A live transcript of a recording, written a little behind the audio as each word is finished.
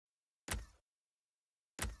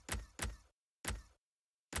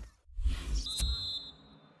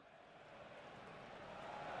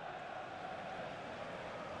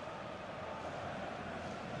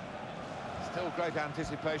great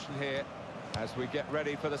anticipation here as we get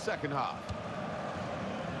ready for the second half.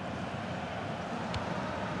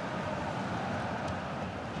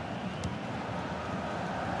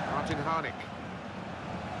 Martin Harnik.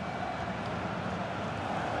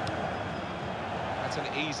 That's an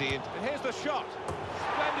easy... And here's the shot.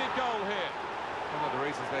 Splendid goal here. One of the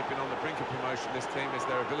reasons they've been on the brink of promotion, this team, is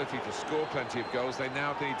their ability to score plenty of goals. They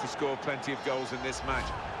now need to score plenty of goals in this match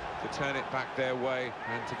to turn it back their way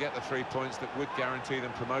and to get the 3 points that would guarantee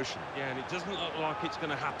them promotion. Yeah, and it doesn't look like it's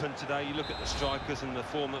going to happen today. You look at the strikers and the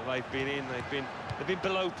form that they've been in. They've been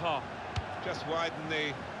below par. Just widen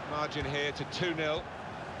the margin here to 2-0.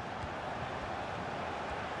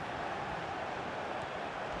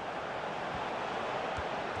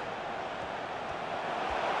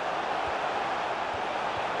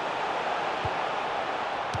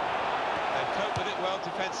 Well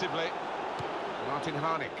defensively. Martin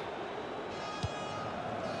Harnik.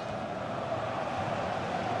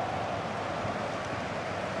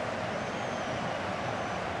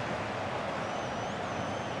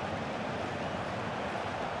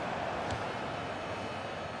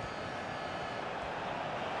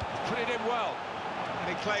 He's put it in well,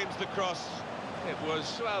 and he claims the cross. It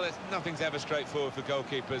was, well, nothing's ever straightforward for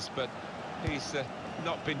goalkeepers, but he's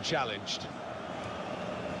not been challenged.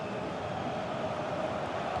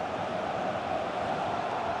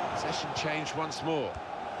 Possession changed once more.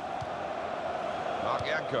 Mark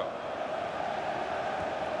Janko.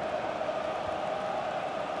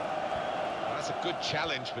 That's a good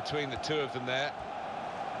challenge between the two of them there.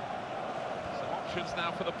 Some options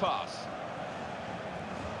now for the pass.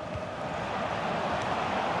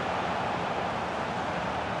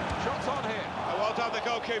 Shots on here. Oh, well done the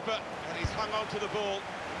goalkeeper, and he's hung on to the ball.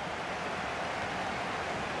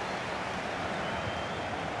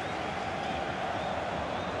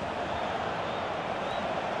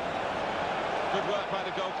 Good work by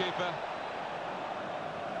the goalkeeper.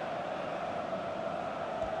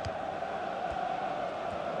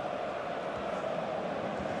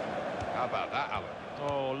 How about that, Alan?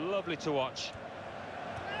 Oh, lovely to watch.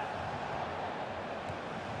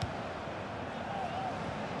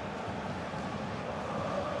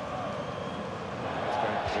 It's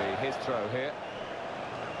going to be his throw here.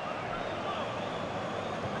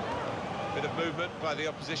 Bit of movement by the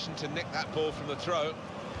opposition to nick that ball from the throw.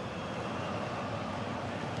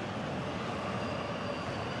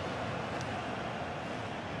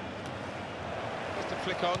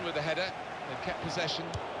 Flick on with the header. They've kept possession.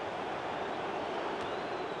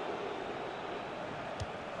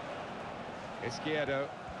 Izquierdo.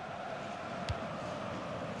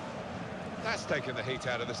 That's taken the heat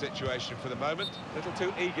out of the situation for the moment. A little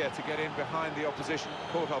too eager to get in behind the opposition,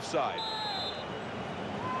 caught offside.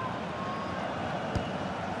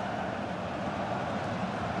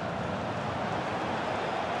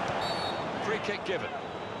 Free kick given.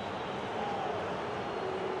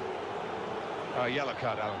 Yellow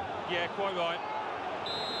card, Alan. Yeah, quite right.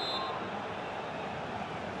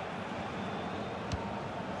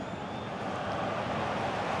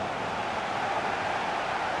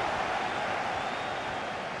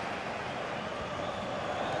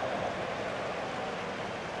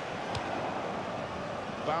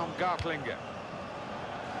 Baumgartlinger.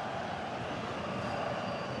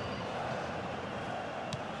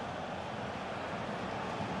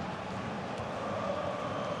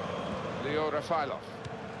 Leo Rafailov.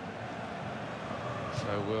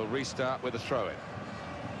 So we'll restart with a throw-in.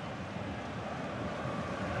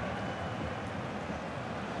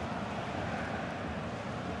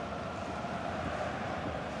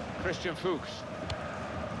 Christian Fuchs.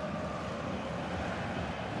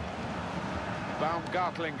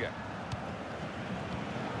 Baumgartlinger.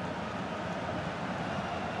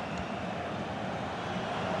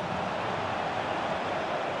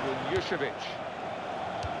 Jušević.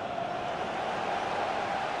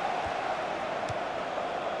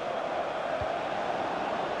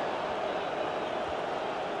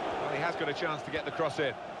 Well, he has got a chance to get the cross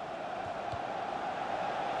in.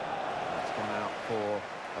 It's gone out for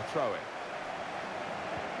a throw-in.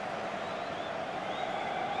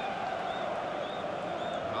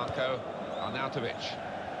 Marko Arnautovic.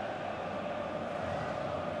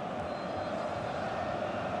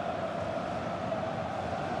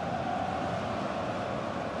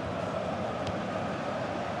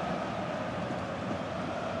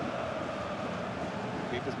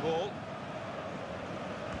 Keeper's ball.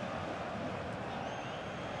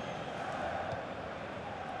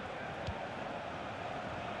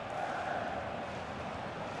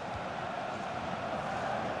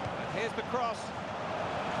 And here's the cross.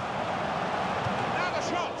 Now the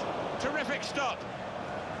shot! Terrific stop.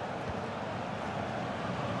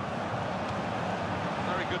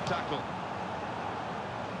 good tackle.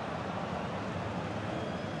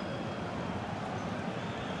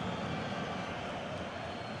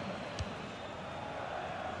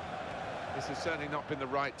 This has certainly not been the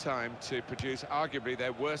right time to produce arguably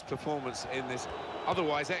their worst performance in this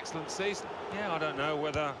otherwise excellent season. Yeah, I don't know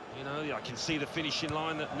whether, you know, I can see the finishing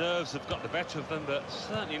line, that nerves have got the better of them, but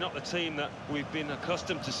certainly not the team that we've been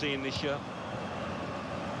accustomed to seeing this year.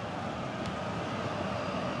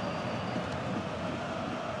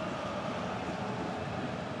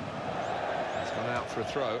 It's gone out for a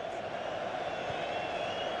throw.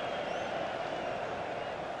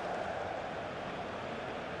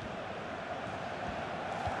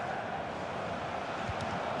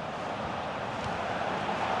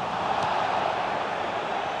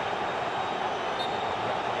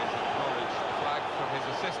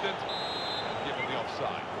 Assistant, and given the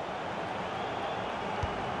offside.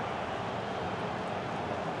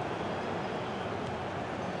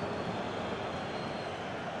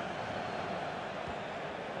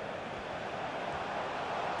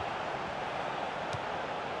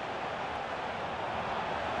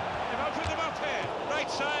 They've opened them up here. Great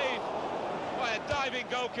save by a diving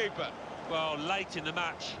goalkeeper. Well, late in the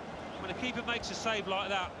match, when a keeper makes a save like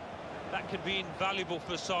that, that could be invaluable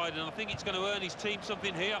for a side, and I think it's going to earn his team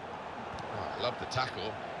something here. Oh, I love the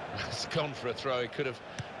tackle. It's gone for a throw. He could have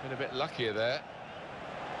been a bit luckier there.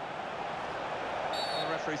 Well,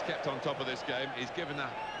 the referee's kept on top of this game. He's given a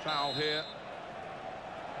foul here.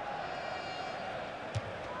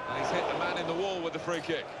 And he's hit the man in the wall with the free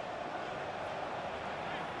kick.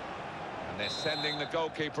 And they're sending the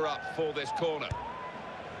goalkeeper up for this corner.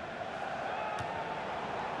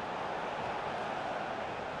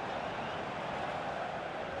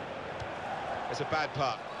 It's a bad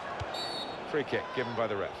putt. Free kick given by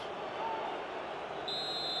the ref.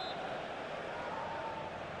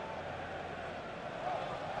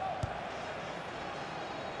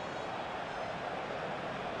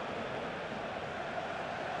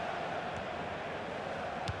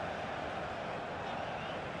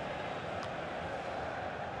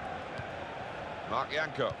 Mark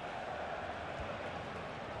Yanko.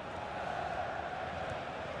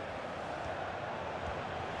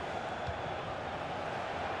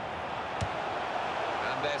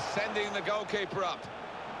 They're sending the goalkeeper up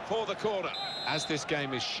for the corner. As this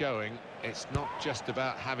game is showing, it's not just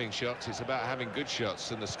about having shots, it's about having good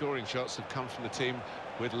shots, and the scoring shots have come from the team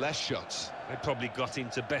with less shots. They probably got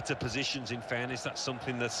into better positions, in fairness. That's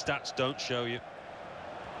something the stats don't show you.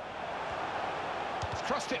 He's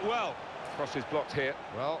crossed it well. Cross is blocked here.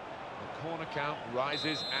 Well, the corner count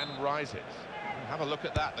rises and rises. Have a look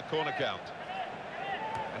at that, the corner count.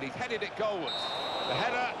 And he's headed it goalwards. The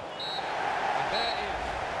header